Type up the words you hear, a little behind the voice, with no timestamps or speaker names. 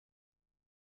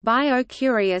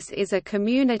BioCurious is a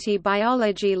community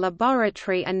biology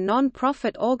laboratory and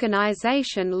non-profit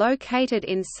organization located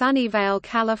in Sunnyvale,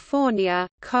 California,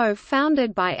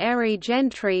 co-founded by Eri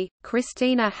Gentry,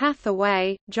 Christina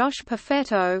Hathaway, Josh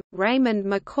Perfetto, Raymond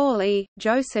McCauley,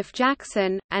 Joseph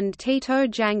Jackson, and Tito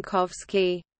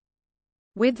Jankowski.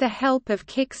 With the help of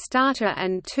Kickstarter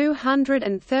and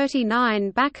 239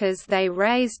 backers, they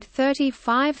raised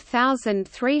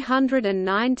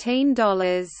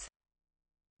 $35,319.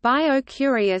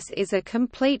 BioCurious is a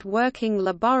complete working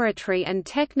laboratory and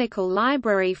technical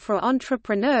library for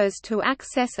entrepreneurs to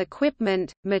access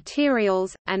equipment,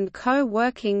 materials, and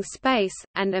co-working space,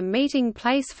 and a meeting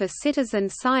place for citizen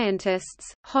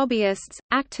scientists, hobbyists,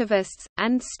 activists,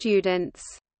 and students.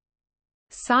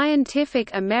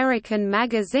 Scientific American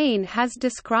magazine has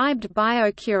described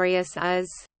BioCurious as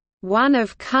one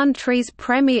of country's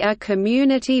premier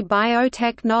community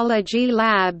biotechnology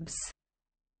labs.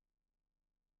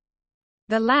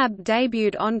 The lab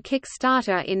debuted on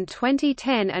Kickstarter in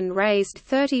 2010 and raised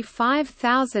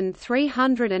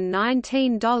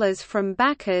 $35,319 from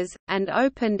backers, and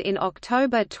opened in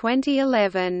October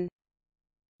 2011.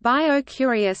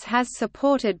 BioCurious has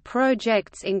supported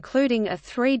projects including a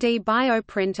 3D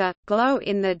bioprinter,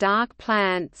 glow-in-the-dark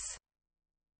plants.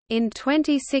 In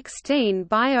 2016,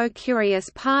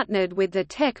 BioCurious partnered with the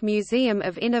Tech Museum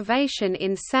of Innovation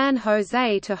in San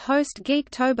Jose to host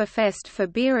Geektoberfest for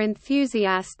beer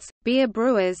enthusiasts, beer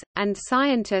brewers, and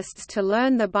scientists to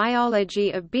learn the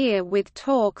biology of beer with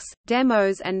talks,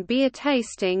 demos, and beer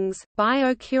tastings.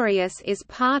 BioCurious is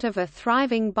part of a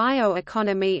thriving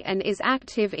bioeconomy and is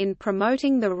active in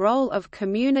promoting the role of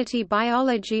community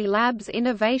biology labs,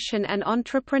 innovation, and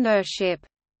entrepreneurship.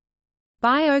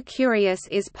 BioCurious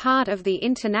is part of the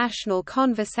international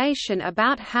conversation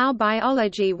about how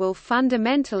biology will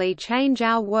fundamentally change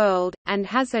our world, and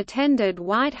has attended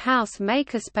White House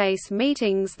makerspace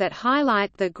meetings that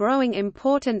highlight the growing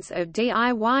importance of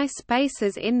DIY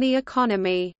spaces in the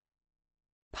economy.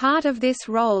 Part of this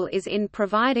role is in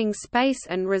providing space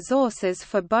and resources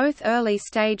for both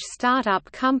early-stage startup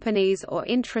companies or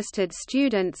interested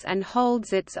students, and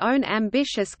holds its own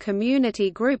ambitious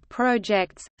community group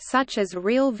projects, such as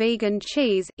Real Vegan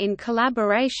Cheese in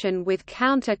collaboration with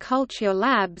Counterculture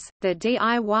Labs, the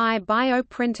DIY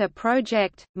Bioprinter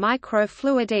Project,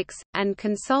 Microfluidics, and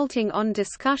consulting on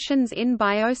discussions in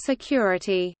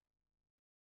biosecurity.